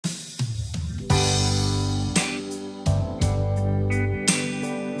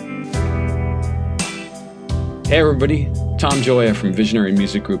Hey everybody, Tom Joya from Visionary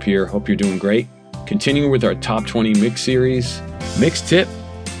Music Group here. Hope you're doing great. Continuing with our Top 20 Mix series, Mix Tip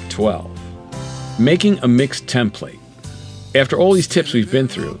 12. Making a mix template. After all these tips we've been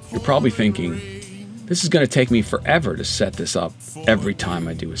through, you're probably thinking, this is going to take me forever to set this up every time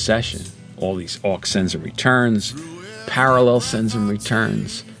I do a session. All these aux sends and returns, parallel sends and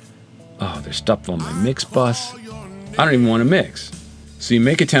returns. Oh, there's stuff on my mix bus. I don't even want to mix. So you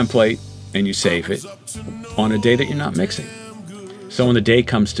make a template and you save it on a day that you're not mixing. So when the day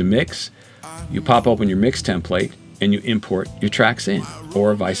comes to mix, you pop open your mix template and you import your tracks in,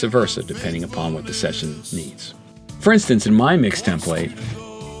 or vice versa, depending upon what the session needs. For instance, in my mix template,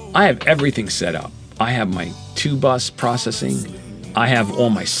 I have everything set up. I have my 2-bus processing, I have all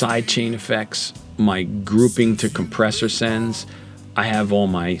my sidechain effects, my grouping to compressor sends, I have all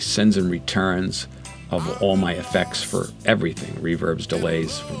my sends and returns of all my effects for everything, reverbs,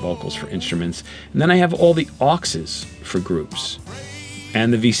 delays, for vocals, for instruments. And then I have all the auxes for groups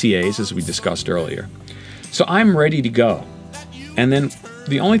and the VCAs, as we discussed earlier. So I'm ready to go. And then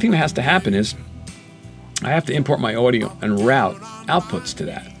the only thing that has to happen is I have to import my audio and route outputs to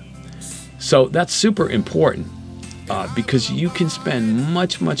that. So that's super important because you can spend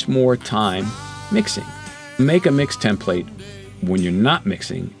much, much more time mixing. Make a mix template when you're not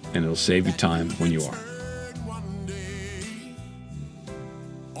mixing, and it'll save you time when you are.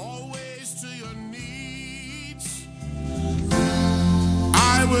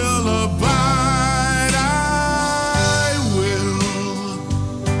 I will abide, I will.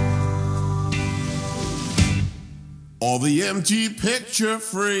 All the empty picture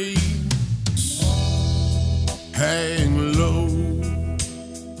frames hang low,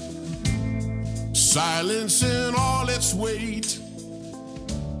 silence in all its weight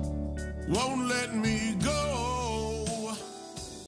won't let me go.